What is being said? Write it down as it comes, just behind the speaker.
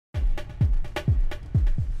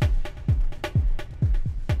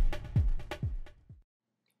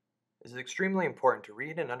extremely important to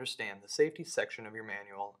read and understand the safety section of your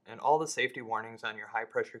manual and all the safety warnings on your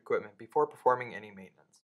high-pressure equipment before performing any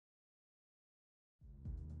maintenance.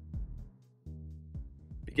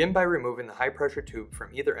 Begin by removing the high-pressure tube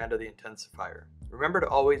from either end of the intensifier. Remember to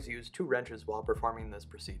always use 2 wrenches while performing this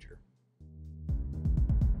procedure.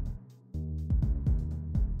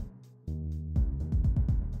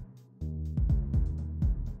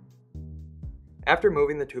 After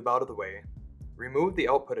moving the tube out of the way, remove the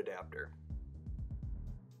output adapter.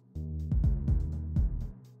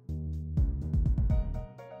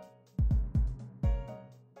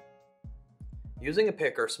 Using a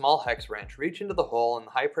pick or small hex wrench, reach into the hole in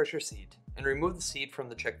the high-pressure seat and remove the seat from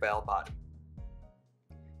the check valve body.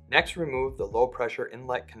 Next, remove the low-pressure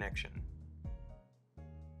inlet connection.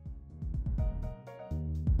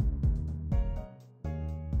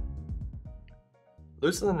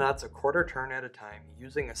 Loosen the nuts a quarter turn at a time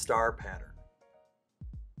using a star pattern.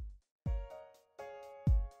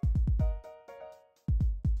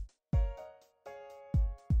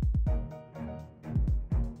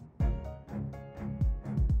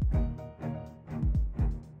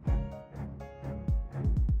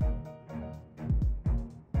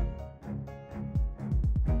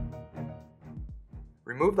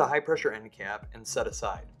 Remove the high-pressure end cap and set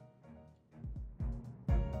aside.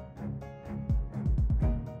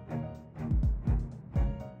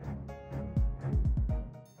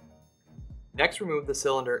 Next, remove the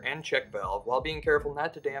cylinder and check valve while being careful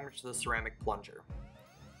not to damage the ceramic plunger.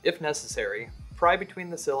 If necessary, pry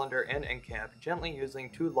between the cylinder and end cap gently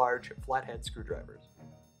using 2 large flathead screwdrivers.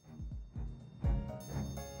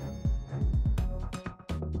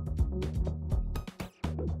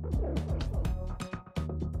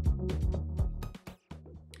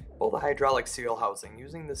 Pull the hydraulic seal housing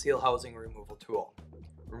using the seal housing removal tool.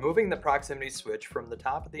 Removing the proximity switch from the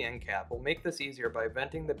top of the end cap will make this easier by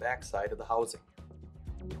venting the back side of the housing.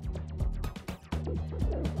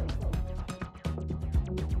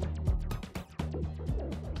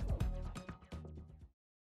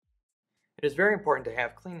 It is very important to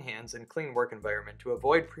have clean hands and clean work environment to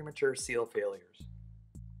avoid premature seal failures.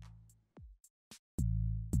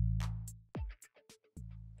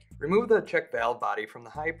 Remove the check valve body from the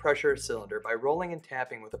high pressure cylinder by rolling and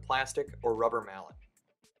tapping with a plastic or rubber mallet.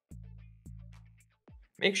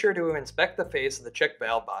 Make sure to inspect the face of the check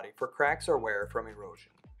valve body for cracks or wear from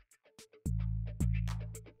erosion.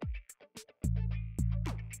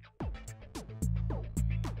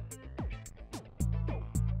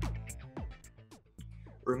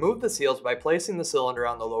 Remove the seals by placing the cylinder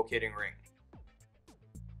on the locating ring.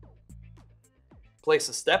 Place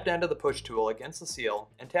the stepped end of the push tool against the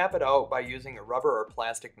seal and tap it out by using a rubber or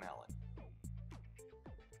plastic mallet.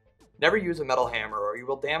 Never use a metal hammer or you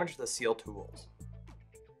will damage the seal tools.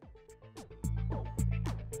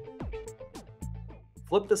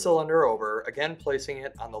 Flip the cylinder over, again placing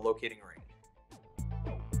it on the locating ring.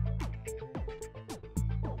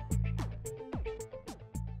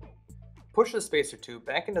 Push the spacer tube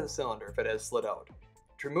back into the cylinder if it has slid out.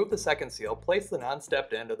 To remove the second seal, place the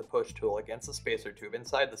non-stepped end of the push tool against the spacer tube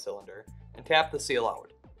inside the cylinder and tap the seal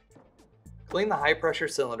out. Clean the high-pressure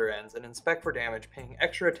cylinder ends and inspect for damage, paying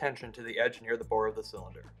extra attention to the edge near the bore of the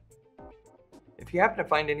cylinder. If you happen to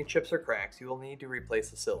find any chips or cracks, you will need to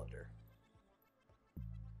replace the cylinder.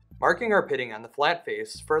 Marking or pitting on the flat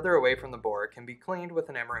face further away from the bore can be cleaned with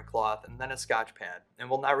an emerald cloth and then a Scotch pad, and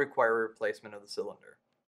will not require a replacement of the cylinder.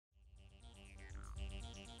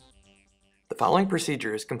 The following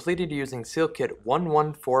procedure is completed using Seal Kit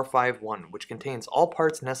 11451, which contains all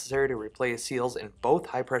parts necessary to replace seals in both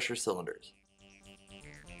high-pressure cylinders.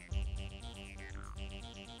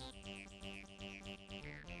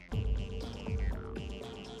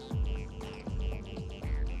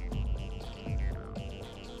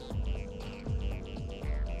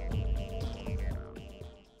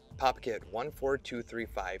 Pop Kit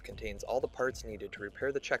 14235 contains all the parts needed to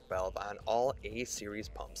repair the check valve on all A series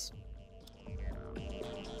pumps.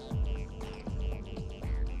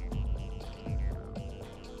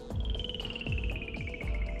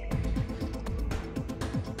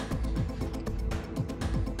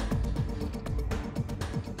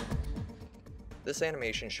 This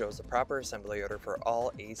animation shows the proper assembly order for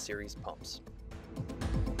all A series pumps.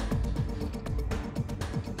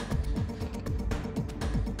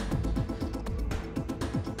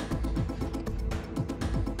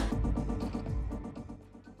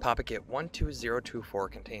 Pop Kit 12024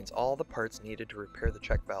 contains all the parts needed to repair the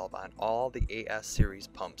check valve on all the AS series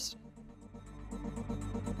pumps.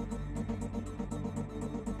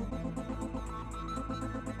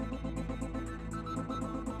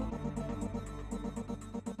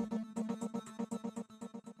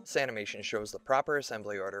 This animation shows the proper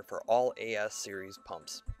assembly order for all AS series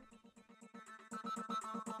pumps.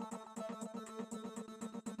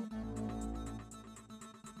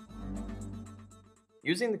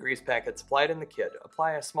 Using the grease packet supplied in the kit,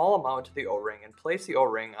 apply a small amount to the O-ring and place the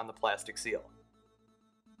O-ring on the plastic seal.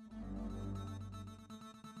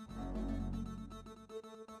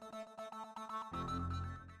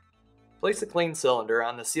 Place a clean cylinder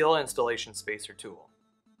on the seal installation spacer tool.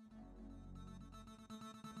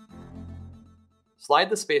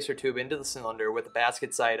 Slide the spacer tube into the cylinder with the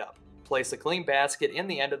basket side up. Place a clean basket in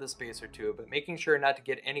the end of the spacer tube, making sure not to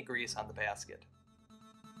get any grease on the basket.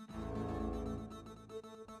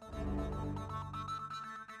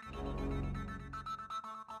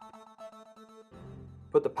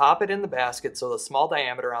 Put the poppet in the basket so the small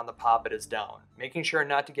diameter on the poppet is down, making sure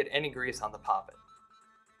not to get any grease on the poppet.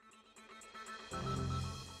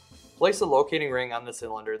 Place a locating ring on the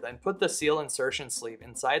cylinder, then put the seal insertion sleeve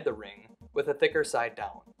inside the ring with a thicker side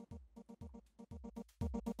down.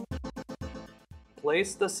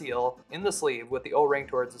 Place the seal in the sleeve with the O-ring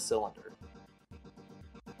towards the cylinder.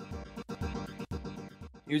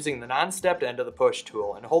 Using the non-stepped end of the push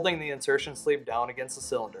tool and holding the insertion sleeve down against the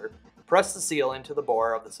cylinder, press the seal into the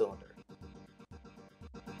bore of the cylinder.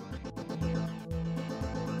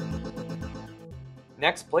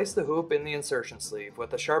 Next, place the hoop in the insertion sleeve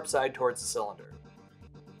with the sharp side towards the cylinder.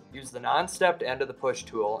 Use the non-stepped end of the push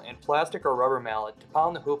tool and plastic or rubber mallet to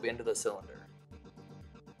pound the hoop into the cylinder.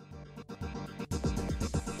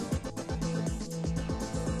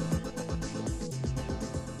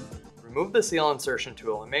 Remove the seal insertion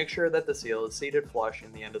tool and make sure that the seal is seated flush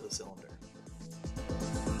in the end of the cylinder.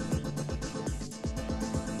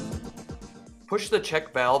 Push the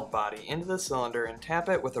check valve body into the cylinder and tap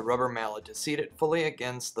it with a rubber mallet to seat it fully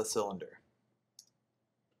against the cylinder.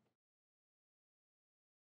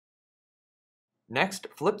 Next,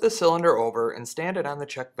 flip the cylinder over and stand it on the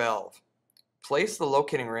check valve. Place the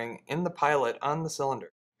locating ring in the pilot on the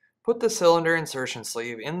cylinder. Put the cylinder insertion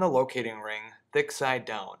sleeve in the locating ring, thick side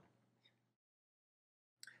down.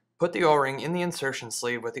 Put the O-ring in the insertion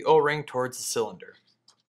sleeve with the O-ring towards the cylinder.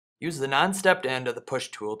 Use the non-stepped end of the push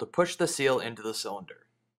tool to push the seal into the cylinder.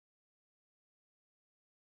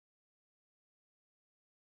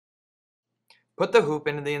 Put the hoop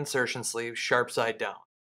into the insertion sleeve sharp side down.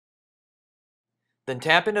 Then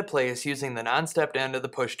tap into place using the non-stepped end of the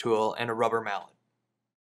push tool and a rubber mallet.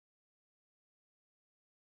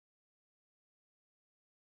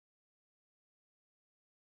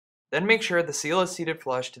 Then make sure the seal is seated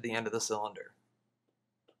flush to the end of the cylinder.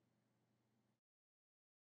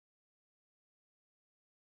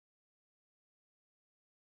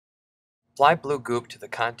 Apply blue goop to the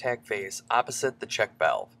contact face opposite the check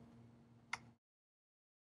valve.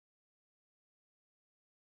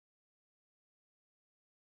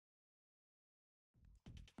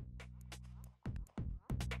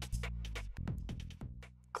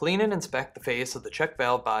 Clean and inspect the face of the check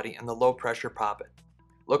valve body and the low pressure poppet.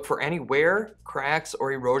 Look for any wear, cracks,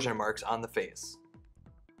 or erosion marks on the face.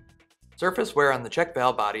 Surface wear on the check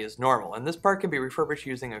valve body is normal, and this part can be refurbished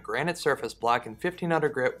using a granite surface block and 1500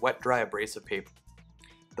 grit wet-dry abrasive paper.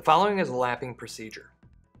 The following is a lapping procedure.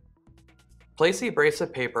 Place the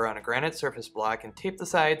abrasive paper on a granite surface block and tape the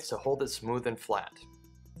sides to hold it smooth and flat.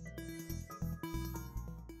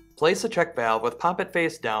 Place the check valve with poppet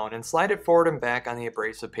face down and slide it forward and back on the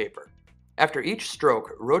abrasive paper. After each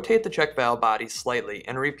stroke, rotate the check valve body slightly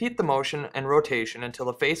and repeat the motion and rotation until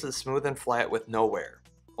the face is smooth and flat with no wear.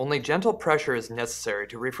 Only gentle pressure is necessary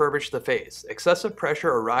to refurbish the face. Excessive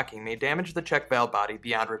pressure or rocking may damage the check valve body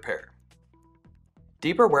beyond repair.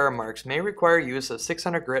 Deeper wear marks may require use of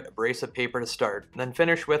 600 grit abrasive paper to start, then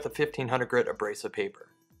finish with a 1500 grit abrasive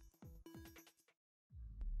paper.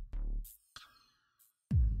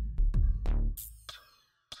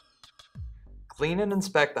 Clean and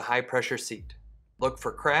inspect the high pressure seat. Look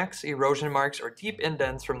for cracks, erosion marks, or deep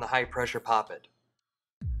indents from the high pressure poppet.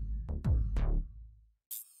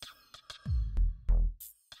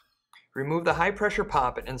 Remove the high pressure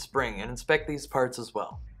poppet and spring and inspect these parts as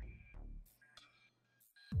well.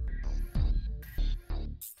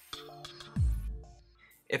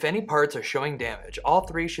 If any parts are showing damage, all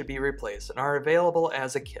three should be replaced and are available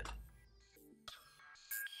as a kit.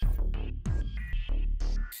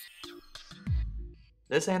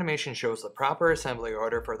 This animation shows the proper assembly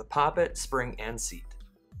order for the poppet, spring, and seat.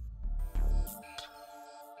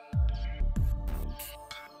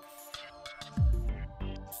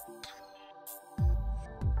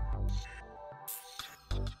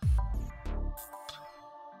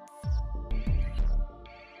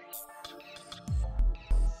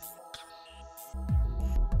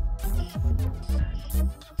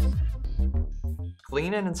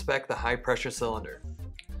 Clean and inspect the high pressure cylinder.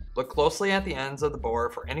 Look closely at the ends of the bore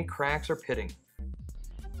for any cracks or pitting.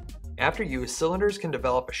 After use, cylinders can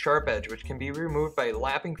develop a sharp edge which can be removed by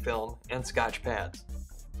lapping film and Scotch pads.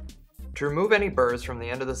 To remove any burrs from the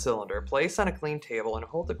end of the cylinder, place on a clean table and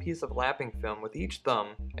hold a piece of lapping film with each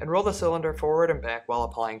thumb and roll the cylinder forward and back while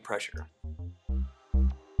applying pressure.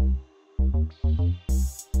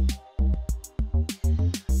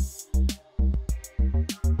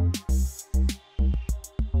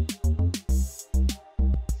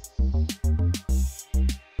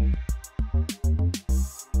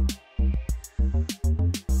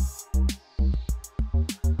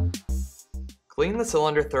 Clean the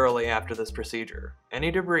cylinder thoroughly after this procedure. Any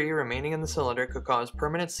debris remaining in the cylinder could cause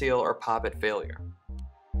permanent seal or poppet failure.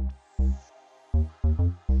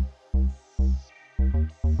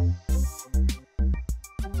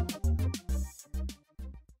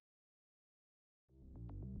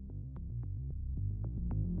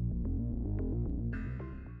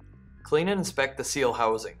 Clean and inspect the seal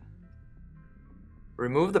housing.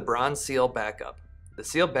 Remove the bronze seal backup. The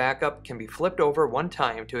seal backup can be flipped over one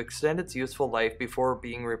time to extend its useful life before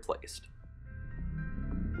being replaced.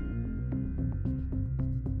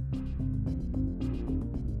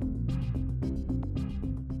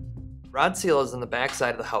 Rod seal is on the back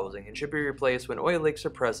side of the housing and should be replaced when oil leaks are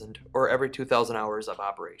present or every 2,000 hours of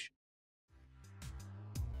operation.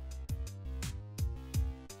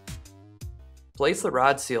 Place the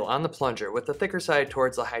rod seal on the plunger with the thicker side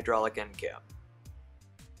towards the hydraulic end cap.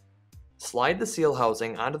 Slide the seal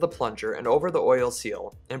housing onto the plunger and over the oil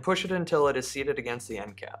seal and push it until it is seated against the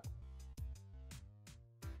end cap.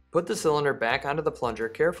 Put the cylinder back onto the plunger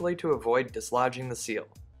carefully to avoid dislodging the seal.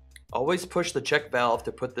 Always push the check valve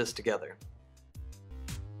to put this together.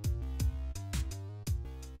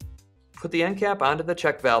 Put the end cap onto the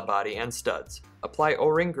check valve body and studs. Apply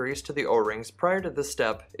O-ring grease to the O-rings prior to this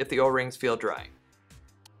step if the O-rings feel dry.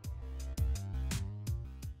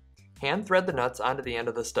 Hand thread the nuts onto the end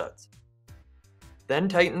of the studs. Then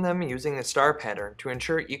tighten them using a star pattern to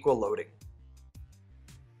ensure equal loading.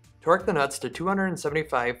 Torque the nuts to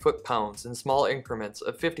 275 foot-pounds in small increments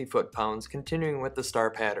of 50 foot-pounds, continuing with the star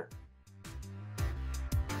pattern.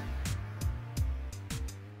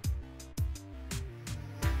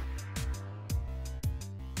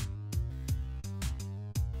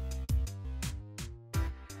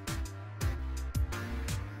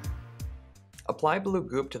 Apply blue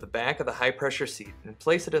goop to the back of the high-pressure seat and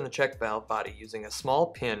place it in the check valve body using a small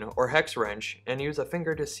pin or hex wrench and use a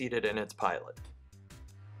finger to seat it in its pilot.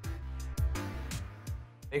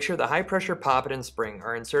 Make sure the high-pressure poppet and spring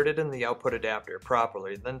are inserted in the output adapter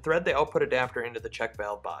properly, then thread the output adapter into the check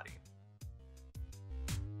valve body.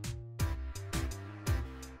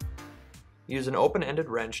 Use an open-ended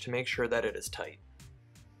wrench to make sure that it is tight.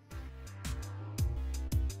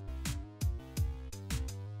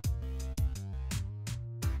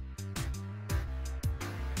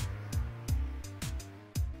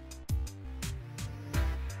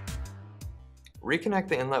 Reconnect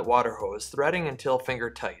the inlet water hose, threading until finger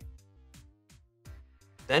tight.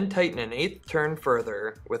 Then tighten an eighth turn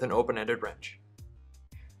further with an open-ended wrench.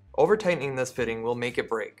 Over-tightening this fitting will make it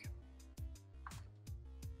break.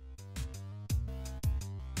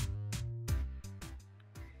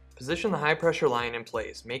 Position the high-pressure line in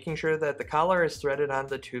place, making sure that the collar is threaded onto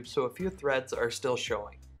the tube so a few threads are still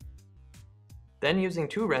showing. Then using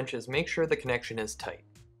two wrenches, make sure the connection is tight.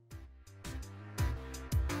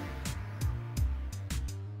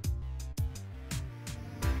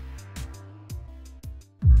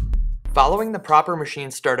 Following the proper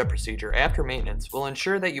machine startup procedure after maintenance will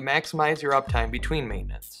ensure that you maximize your uptime between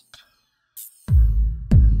maintenance.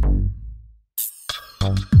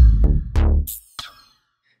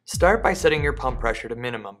 Start by setting your pump pressure to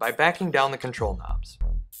minimum by backing down the control knobs.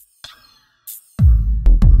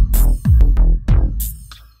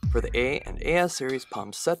 For the A and AS series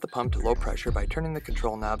pumps, set the pump to low pressure by turning the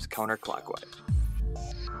control knobs counterclockwise.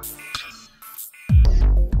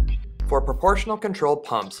 For proportional controlled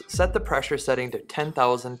pumps, set the pressure setting to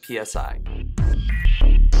 10,000 psi.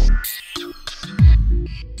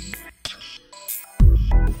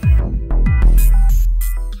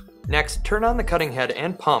 Next, turn on the cutting head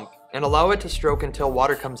and pump and allow it to stroke until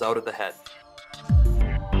water comes out of the head.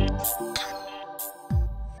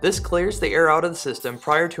 This clears the air out of the system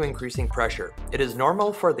prior to increasing pressure. It is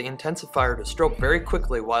normal for the intensifier to stroke very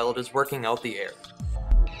quickly while it is working out the air.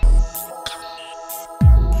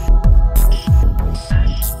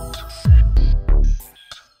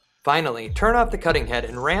 Finally, turn off the cutting head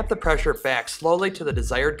and ramp the pressure back slowly to the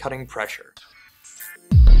desired cutting pressure.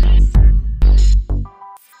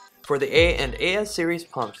 For the A and AS series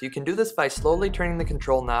pumps, you can do this by slowly turning the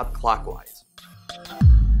control knob clockwise.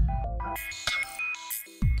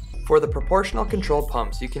 For the proportional control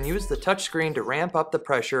pumps, you can use the touchscreen to ramp up the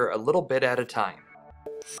pressure a little bit at a time.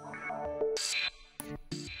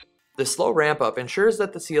 The slow ramp up ensures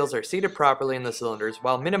that the seals are seated properly in the cylinders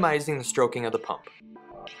while minimizing the stroking of the pump.